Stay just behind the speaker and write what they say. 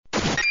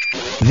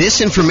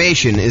This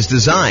information is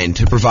designed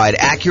to provide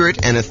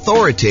accurate and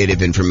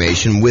authoritative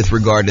information with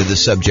regard to the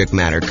subject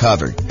matter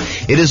covered.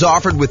 It is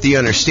offered with the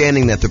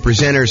understanding that the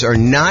presenters are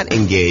not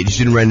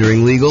engaged in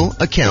rendering legal,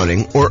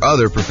 accounting, or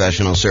other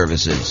professional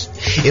services.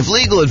 If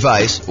legal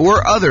advice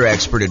or other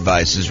expert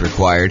advice is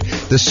required,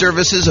 the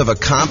services of a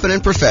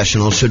competent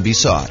professional should be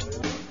sought.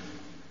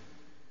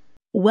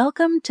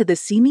 Welcome to the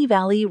Simi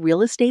Valley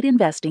Real Estate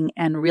Investing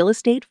and Real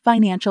Estate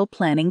Financial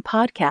Planning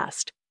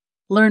Podcast.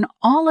 Learn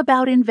all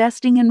about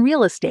investing in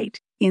real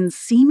estate in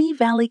Simi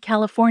Valley,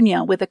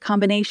 California, with a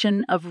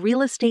combination of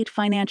real estate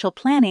financial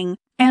planning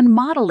and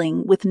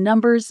modeling with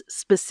numbers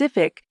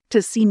specific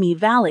to Simi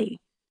Valley,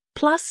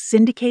 plus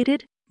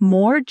syndicated,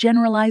 more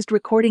generalized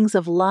recordings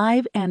of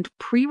live and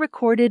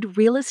pre-recorded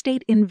real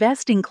estate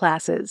investing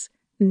classes,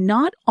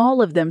 not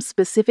all of them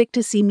specific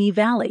to Simi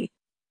Valley.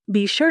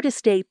 Be sure to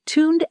stay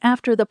tuned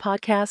after the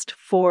podcast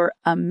for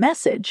a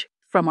message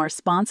from our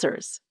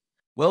sponsors.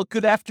 Well,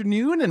 good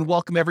afternoon and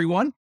welcome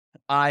everyone.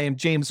 I am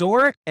James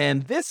Orr,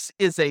 and this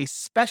is a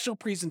special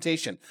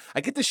presentation.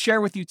 I get to share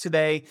with you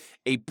today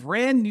a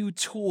brand new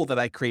tool that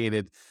I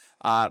created,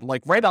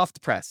 right off the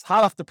press,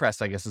 hot off the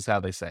press, I guess is how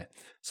they say it.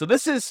 So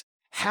this is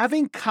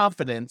having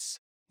confidence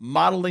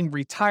modeling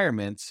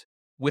retirement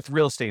with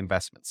real estate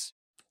investments.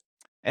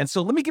 And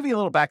so let me give you a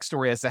little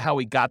backstory as to how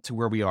we got to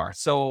where we are.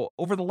 So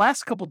over the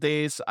last couple of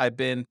days, I've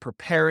been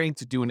preparing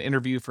to do an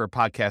interview for a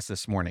podcast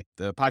this morning.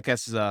 The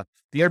podcast is, the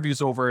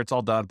interview's over, it's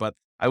all done, but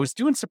I was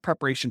doing some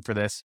preparation for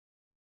this.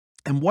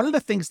 And one of the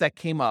things that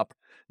came up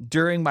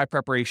during my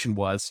preparation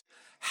was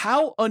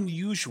how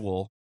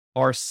unusual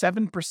are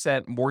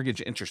 7%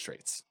 mortgage interest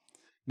rates.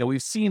 Now,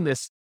 we've seen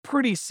this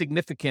pretty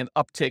significant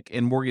uptick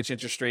in mortgage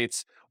interest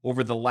rates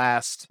over the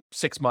last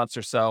 6 months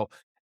or so.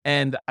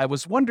 And I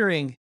was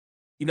wondering,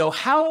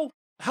 how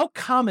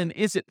common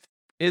is it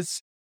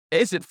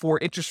for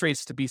interest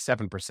rates to be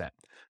 7%?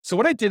 So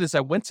what I did is I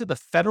went to the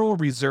Federal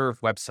Reserve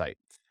website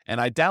and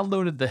I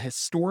downloaded the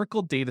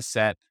historical data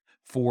set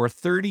for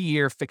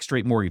 30-year fixed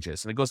rate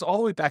mortgages. And it goes all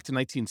the way back to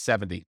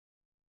 1970.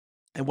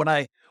 And when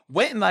I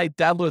went and I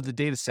downloaded the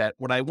data set,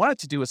 what I wanted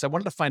to do is I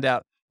wanted to find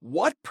out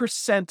what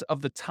percent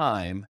of the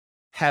time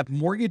have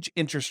mortgage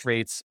interest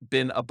rates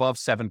been above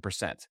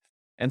 7%.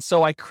 And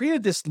so I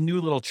created this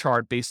new little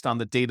chart based on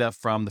the data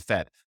from the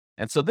Fed.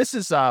 And so this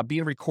is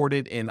being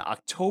recorded in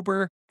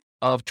October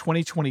of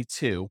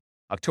 2022,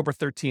 October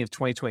 13th,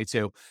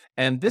 2022.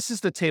 And this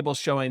is the table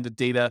showing the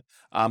data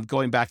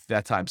going back to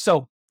that time.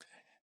 So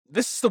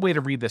this is the way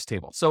to read this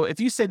table. So if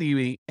you say to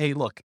me, hey,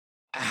 look,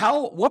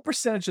 what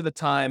percentage of the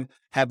time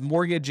have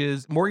mortgage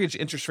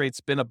interest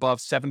rates been above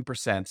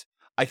 7%?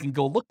 I can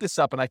go look this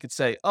up and I could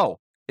say, oh,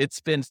 it's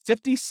been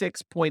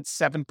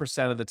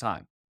 56.7% of the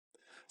time.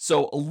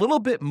 So a little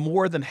bit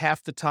more than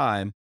half the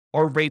time,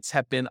 our rates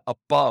have been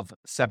above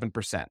 7%,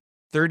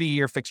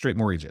 30-year fixed rate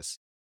mortgages.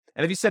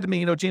 And if you said to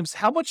me, James,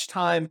 how much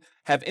time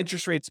have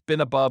interest rates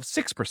been above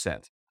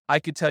 6%? I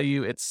could tell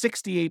you it's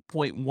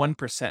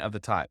 68.1% of the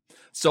time.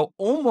 So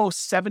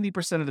almost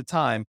 70% of the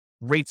time,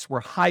 rates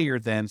were higher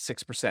than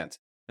 6%.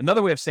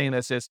 Another way of saying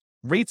this is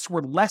rates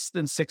were less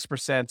than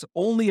 6%,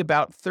 only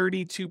about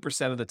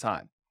 32% of the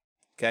time.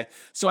 Okay.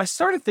 So I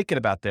started thinking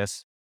about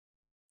this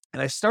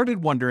and I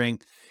started wondering,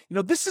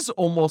 this is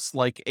almost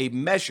like a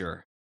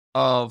measure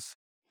of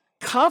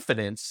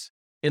confidence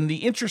in the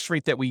interest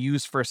rate that we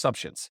use for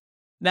assumptions.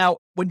 Now,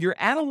 when you're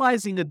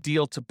analyzing a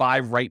deal to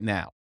buy right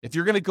now, if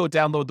you're going to go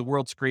download the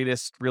world's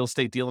greatest real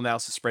estate deal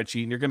analysis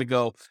spreadsheet and you're going to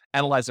go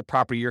analyze a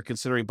property you're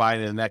considering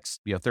buying in the next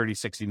 30,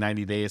 60,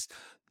 90 days,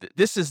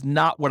 this is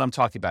not what I'm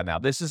talking about now.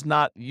 This is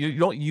not, you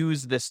don't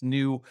use this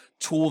new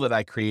tool that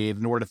I created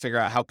in order to figure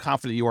out how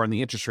confident you are in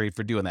the interest rate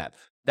for doing that.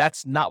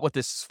 That's not what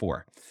this is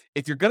for.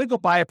 If you're going to go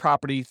buy a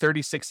property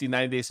 30, 60,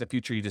 90 days in the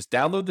future, you just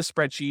download the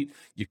spreadsheet,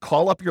 you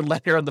call up your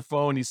lender on the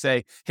phone, you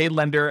say, hey,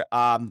 lender,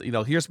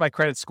 here's my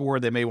credit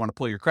score. They may want to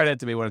pull your credit.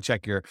 They may want to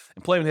check your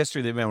employment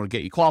history. They may want to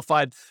get you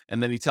qualified.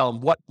 And then you tell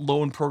them what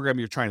loan program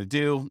you're trying to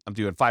do. I'm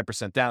doing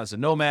 5% down as a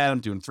nomad.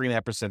 I'm doing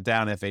 3.5%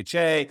 down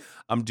FHA.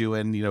 I'm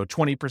doing,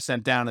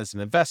 20% down as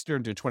an investor.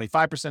 I'm doing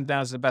 25%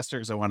 down as an investor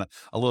because I want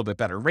a little bit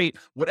better rate.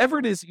 Whatever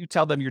it is you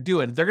tell them you're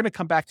doing, they're going to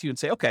come back to you and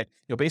say, okay,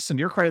 based on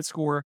your credit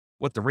score,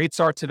 what the rates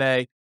are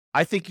today,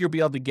 I think you'll be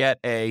able to get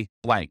a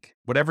blank,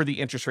 whatever the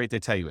interest rate they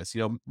tell you is.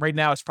 Right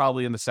now it's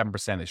probably in the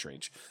 7%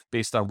 range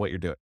based on what you're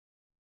doing.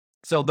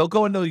 So they'll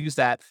go and they'll use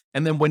that.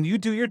 And then when you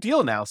do your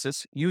deal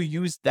analysis, you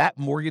use that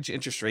mortgage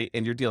interest rate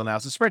in your deal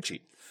analysis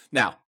spreadsheet.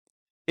 Now,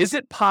 is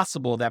it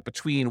possible that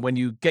between when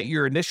you get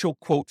your initial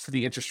quote for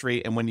the interest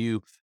rate and when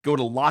you go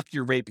to lock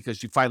your rate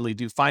because you finally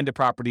do find a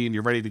property and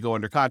you're ready to go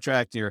under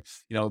contract, you're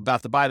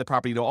about to buy the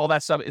property, all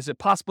that stuff, is it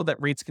possible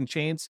that rates can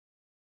change?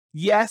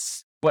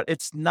 Yes, but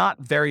it's not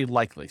very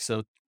likely.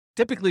 So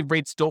typically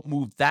rates don't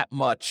move that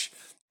much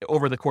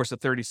over the course of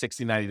 30,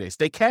 60, 90 days.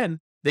 They can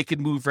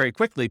move very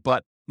quickly,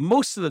 but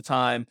most of the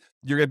time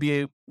you're going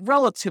to be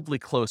relatively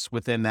close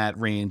within that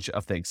range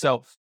of things.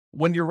 So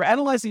when you're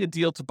analyzing a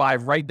deal to buy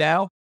right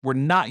now, we're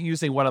not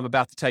using what I'm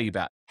about to tell you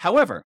about.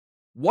 However,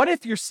 what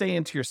if you're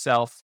saying to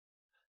yourself,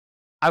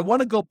 I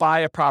want to go buy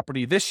a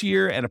property this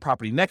year and a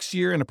property next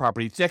year and a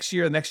property next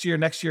year, next year,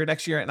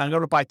 and I'm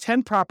going to buy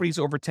 10 properties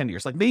over 10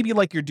 years. Like maybe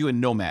like you're doing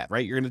Nomad,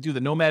 right? You're going to do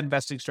the Nomad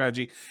investing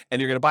strategy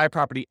and you're going to buy a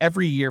property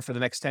every year for the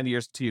next 10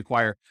 years until you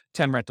acquire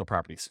 10 rental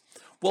properties.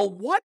 Well,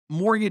 what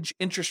mortgage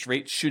interest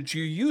rate should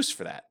you use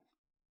for that?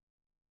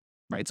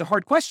 Right? It's a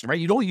hard question, right?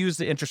 You don't use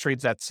the interest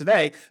rates that's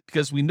today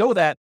because we know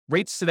that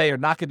rates today are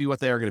not going to be what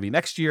they are going to be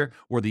next year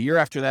or the year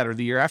after that or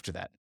the year after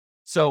that.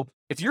 So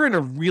if you're in a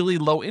really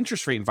low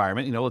interest rate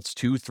environment, it's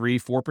 2, 3,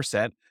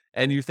 4%,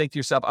 and you think to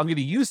yourself, I'm going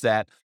to use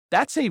that,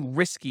 that's a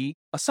risky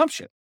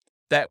assumption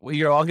that, I'm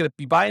going to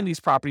be buying these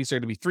properties. They're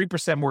going to be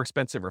 3% more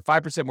expensive or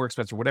 5% more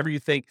expensive, whatever you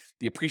think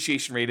the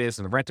appreciation rate is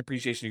and the rent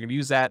appreciation, you're going to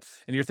use that.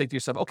 And you're thinking to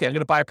yourself, okay, I'm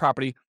going to buy a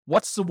property.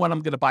 What's the one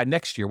I'm going to buy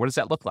next year? What does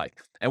that look like?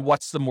 And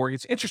what's the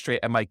mortgage interest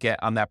rate I might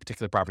get on that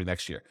particular property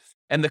next year?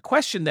 And the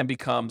question then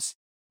becomes,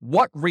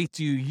 what rate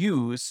do you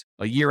use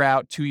a year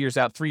out, 2 years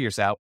out, 3 years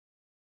out?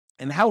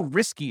 And how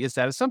risky is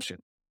that assumption?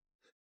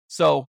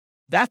 So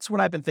that's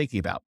what I've been thinking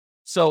about.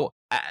 So,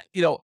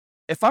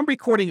 if I'm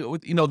recording,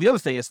 the other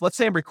thing is, let's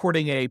say I'm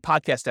recording a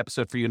podcast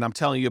episode for you and I'm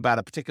telling you about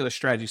a particular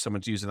strategy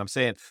someone's using. I'm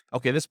saying,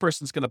 okay, this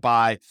person's going to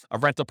buy a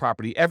rental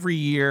property every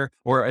year,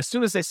 or as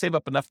soon as they save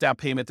up enough down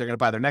payment, they're going to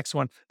buy their next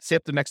one. Save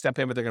up the next down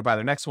payment, they're going to buy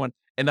their next one.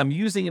 And I'm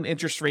using an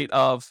interest rate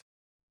of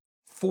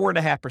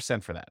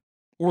 4.5% for that.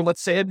 Or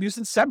let's say I'm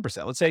using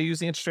 7%. Let's say I'm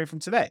using the interest rate from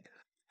today.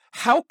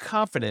 How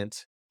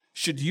confident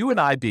should you and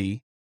I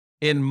be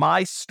in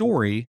my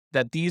story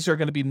that these are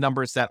going to be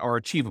numbers that are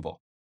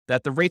achievable,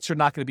 that the rates are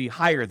not going to be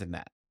higher than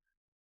that?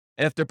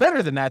 And if they're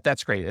better than that,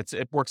 that's great.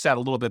 It works out a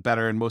little bit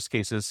better in most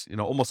cases,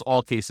 almost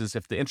all cases.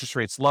 If the interest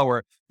rate's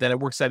lower, then it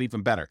works out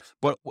even better.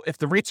 But if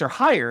the rates are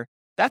higher,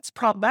 that's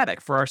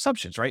problematic for our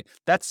assumptions, right?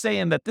 That's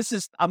saying that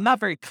I'm not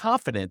very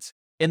confident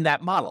in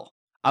that model.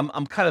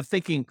 I'm kind of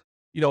thinking,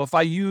 if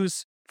I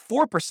use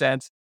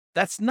 4%,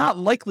 that's not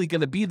likely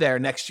going to be there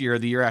next year or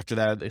the year after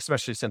that,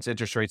 especially since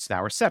interest rates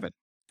now are 7%.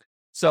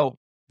 So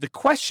the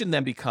question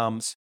then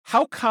becomes,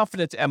 how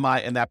confident am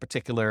I in that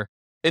particular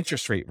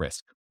interest rate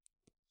risk?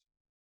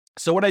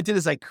 So what I did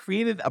is I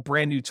created a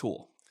brand new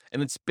tool,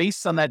 and it's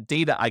based on that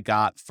data I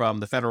got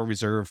from the Federal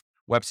Reserve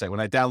website. When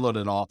I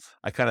downloaded it all,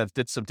 I kind of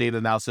did some data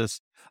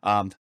analysis,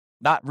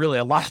 not really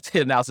a lot of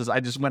data analysis.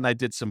 I just went and I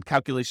did some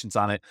calculations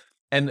on it.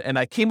 And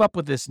I came up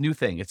with this new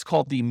thing. It's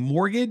called the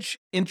Mortgage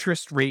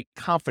Interest Rate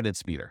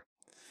Confidence Meter.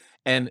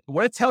 And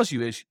what it tells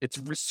you is it's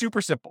super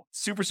simple,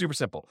 super, super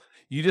simple.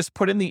 You just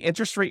put in the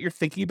interest rate you're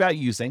thinking about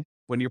using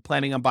when you're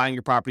planning on buying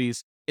your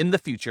properties in the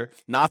future,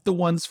 not the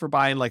ones for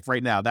buying like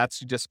right now.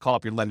 That's, you just call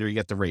up your lender, you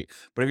get the rate.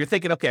 But if you're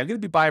thinking, okay, I'm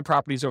going to be buying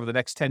properties over the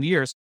next 10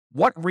 years,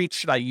 what rate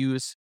should I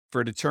use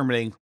for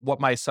determining what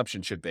my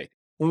assumption should be?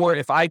 Or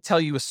if I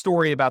tell you a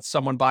story about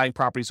someone buying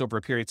properties over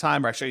a period of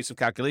time, or I show you some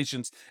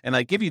calculations and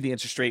I give you the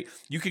interest rate,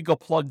 you could go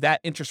plug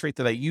that interest rate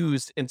that I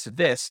used into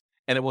this,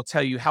 and it will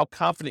tell you how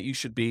confident you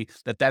should be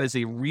that that is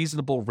a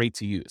reasonable rate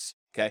to use.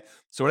 Okay.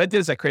 So what I did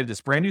is I created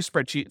this brand new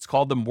spreadsheet. It's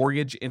called the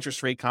Mortgage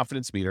Interest Rate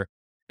Confidence Meter.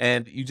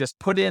 And you just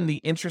put in the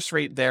interest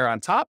rate there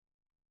on top,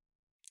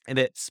 and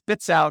it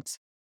spits out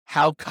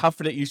how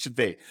confident you should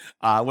be,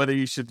 whether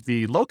you should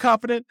be low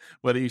confident,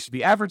 whether you should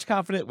be average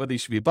confident, whether you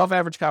should be above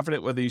average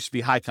confident, whether you should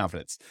be high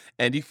confidence.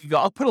 And you can go,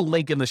 I'll put a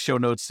link in the show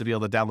notes to be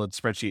able to download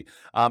the spreadsheet.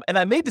 And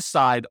I may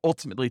decide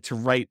ultimately to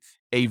write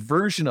a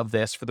version of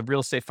this for the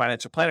Real Estate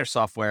Financial Planner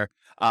software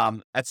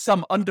at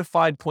some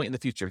undefined point in the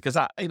future, because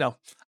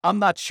I'm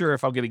not sure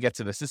if I'm going to get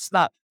to this. It's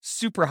not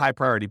super high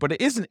priority, but it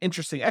is an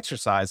interesting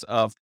exercise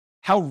of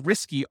how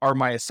risky are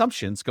my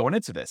assumptions going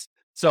into this.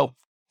 So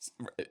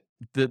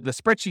the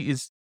spreadsheet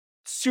is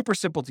super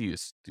simple to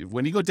use.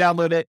 When you go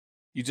download it,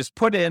 you just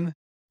put in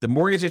the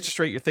mortgage interest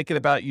rate you're thinking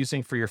about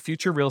using for your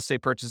future real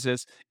estate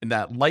purchases in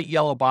that light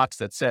yellow box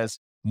that says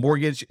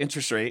mortgage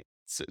interest rate.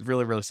 It's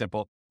really, really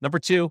simple. Number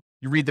 2,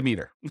 you read the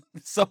meter.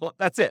 So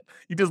that's it.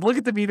 You just look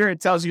at the meter.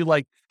 It tells you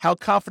like how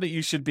confident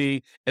you should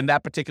be in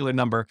that particular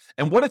number.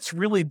 And what it's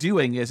really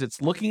doing is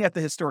it's looking at the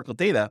historical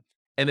data,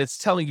 and it's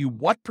telling you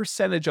what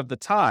percentage of the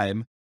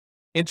time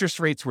interest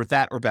rates were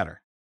that or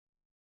better.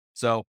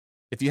 So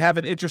if you have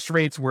an interest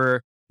rates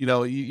where,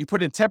 you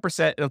put in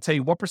 10%, it'll tell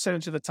you what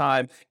percentage of the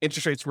time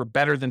interest rates were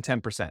better than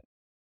 10%.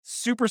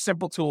 Super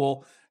simple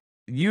tool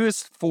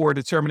used for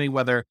determining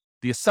whether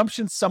the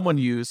assumptions someone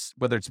used,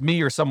 whether it's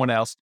me or someone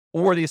else,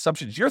 or the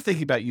assumptions you're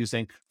thinking about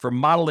using for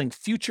modeling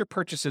future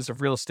purchases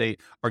of real estate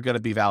are going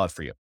to be valid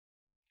for you.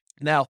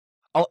 Now,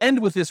 I'll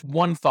end with this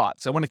one thought.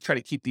 So I want to try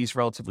to keep these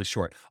relatively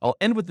short. I'll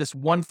end with this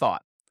one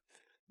thought.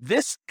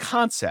 This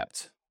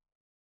concept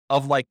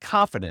of like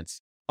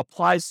confidence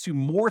applies to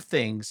more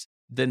things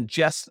than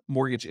just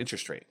mortgage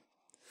interest rate.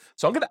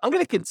 So I'm going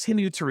to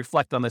continue to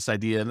reflect on this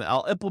idea, and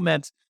I'll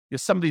implement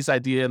some of these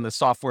ideas in the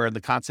software and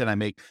the content I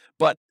make.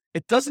 But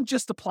it doesn't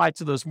just apply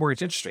to those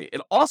mortgage interest rate. It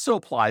also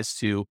applies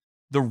to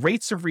the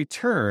rates of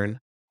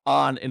return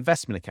on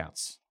investment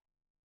accounts.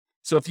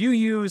 So if you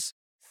use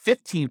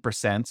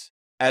 15%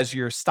 as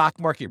your stock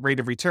market rate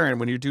of return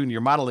when you're doing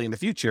your modeling in the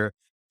future,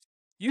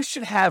 you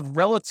should have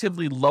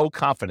relatively low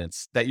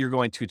confidence that you're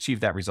going to achieve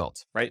that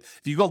result, right?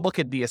 If you go look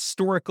at the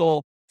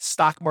historical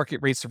stock market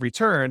rates of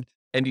return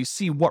and you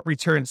see what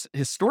returns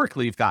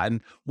historically you've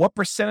gotten, what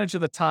percentage of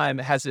the time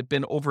has it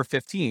been over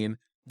 15?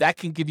 That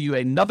can give you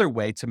another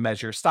way to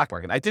measure stock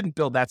market. I didn't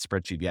build that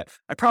spreadsheet yet.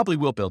 I probably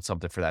will build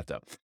something for that though.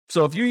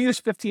 So if you use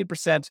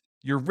 15%,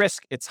 your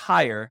risk, it's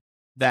higher.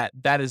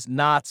 That is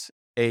not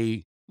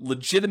a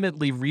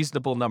legitimately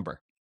reasonable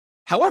number.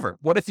 However,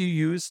 what if you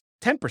use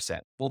 10%?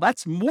 Well,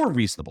 that's more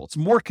reasonable. It's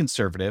more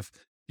conservative.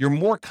 You're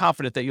more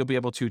confident that you'll be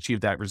able to achieve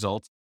that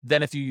result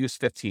than if you use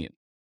 15.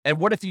 And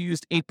what if you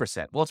used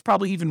 8%? Well, it's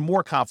probably even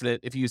more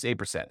confident if you use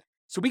 8%.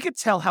 So we could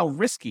tell how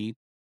risky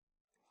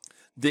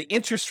the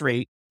interest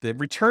rate, the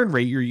return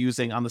rate you're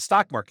using on the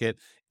stock market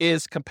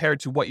is compared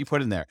to what you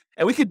put in there.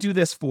 And we could do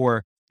this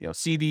for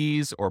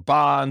CDs or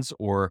bonds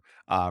or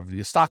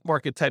the stock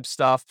market type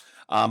stuff.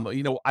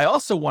 I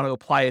also want to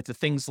apply it to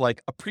things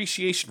like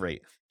appreciation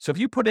rate. So if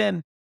you put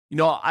in,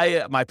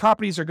 my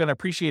properties are going to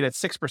appreciate at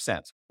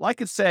 6%. Well, I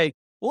could say,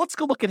 well, let's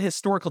go look at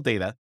historical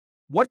data.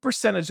 What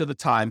percentage of the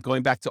time,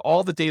 going back to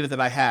all the data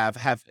that I have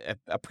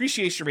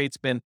appreciation rates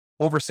been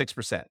over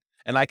 6%?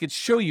 And I could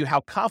show you how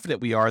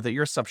confident we are that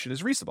your assumption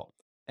is reasonable.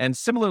 And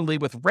similarly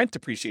with rent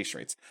appreciation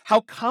rates,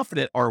 how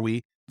confident are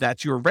we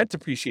that your rent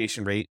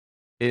appreciation rate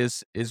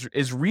is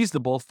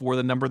reasonable for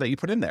the number that you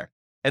put in there?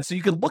 And so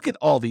you can look at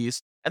all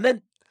these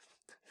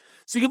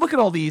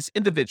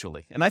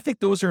individually. And I think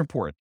those are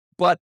important.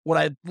 But what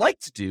I'd like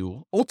to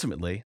do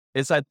ultimately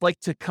is I'd like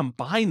to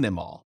combine them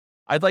all.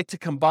 I'd like to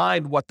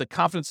combine what the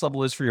confidence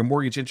level is for your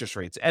mortgage interest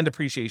rates and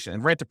appreciation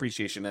and rent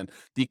appreciation and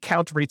the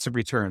account rates of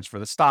returns for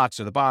the stocks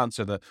or the bonds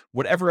or the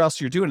whatever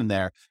else you're doing in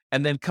there,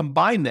 and then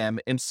combine them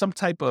in some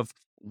type of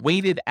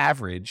weighted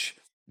average,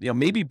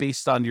 maybe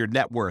based on your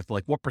net worth,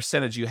 like what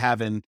percentage you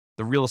have in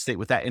the real estate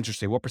with that interest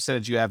rate, what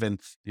percentage you have in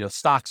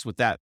stocks with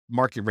that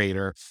market rate,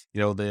 or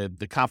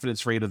the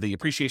confidence rate or the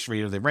appreciation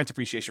rate or the rent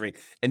appreciation rate,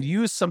 and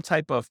use some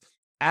type of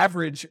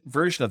average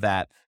version of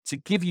that to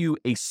give you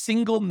a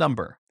single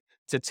number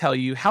to tell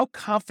you how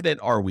confident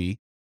are we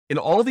in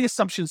all the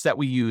assumptions that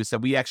we use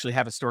that we actually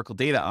have historical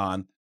data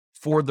on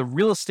for the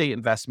real estate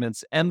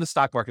investments and the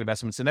stock market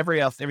investments and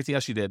everything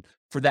else you did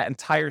for that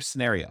entire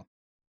scenario.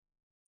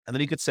 And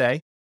then you could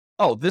say,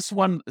 oh, this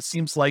one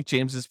seems like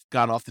James has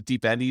gone off the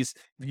deep end. He's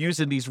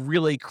using these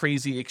really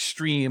crazy,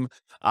 extreme,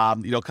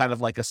 kind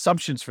of like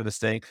assumptions for this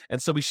thing.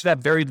 And so we should have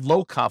very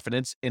low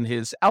confidence in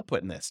his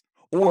output in this.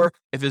 Or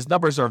if his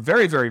numbers are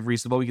very, very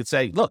reasonable, we could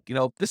say, look,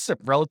 this is a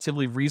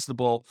relatively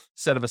reasonable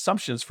set of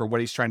assumptions for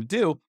what he's trying to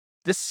do.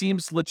 This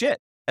seems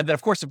legit. And then,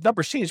 of course, if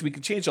numbers change, we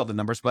can change all the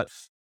numbers. But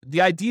the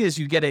idea is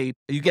you get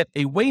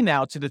a way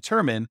now to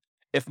determine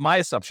if my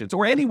assumptions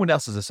or anyone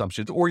else's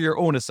assumptions or your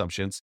own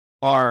assumptions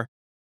are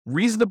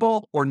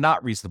reasonable or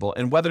not reasonable,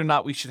 and whether or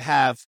not we should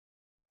have,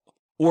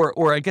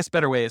 or I guess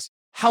better way is,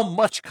 how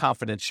much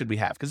confidence should we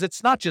have? Because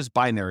it's not just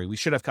binary. We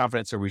should have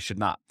confidence or we should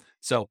not.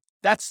 So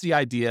that's the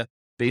idea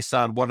based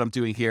on what I'm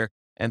doing here.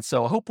 And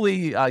so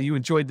hopefully you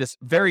enjoyed this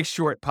very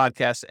short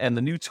podcast and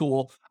the new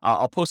tool.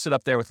 I'll post it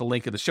up there with a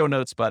link in the show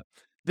notes. But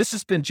this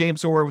has been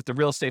James Orr with the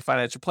Real Estate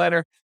Financial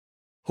Planner.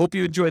 Hope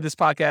you enjoyed this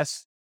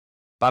podcast.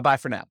 Bye-bye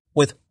for now.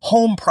 With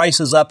home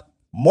prices up,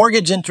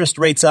 mortgage interest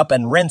rates up,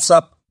 and rents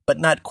up, but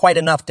not quite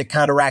enough to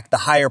counteract the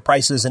higher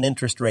prices and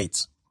interest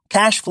rates,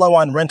 cash flow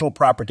on rental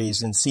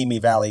properties in Simi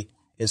Valley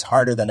is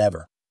harder than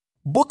ever.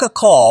 Book a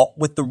call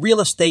with the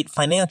Real Estate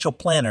Financial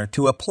Planner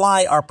to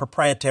apply our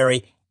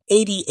proprietary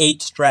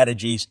 88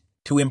 strategies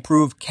to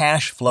improve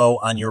cash flow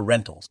on your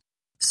rentals.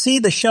 See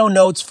the show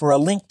notes for a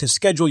link to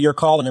schedule your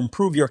call and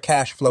improve your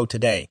cash flow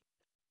today.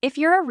 If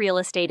you're a real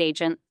estate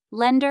agent,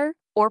 lender,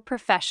 or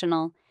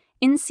professional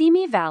in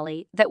Simi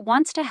Valley that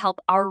wants to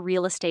help our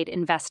real estate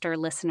investor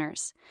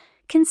listeners,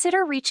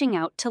 consider reaching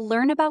out to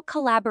learn about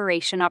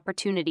collaboration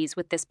opportunities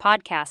with this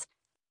podcast.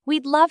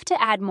 We'd love to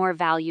add more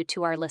value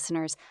to our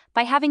listeners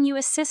by having you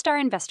assist our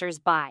investors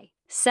buy,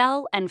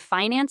 sell, and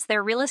finance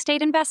their real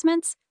estate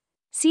investments.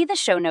 See the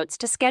show notes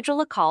to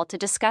schedule a call to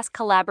discuss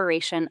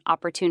collaboration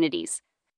opportunities.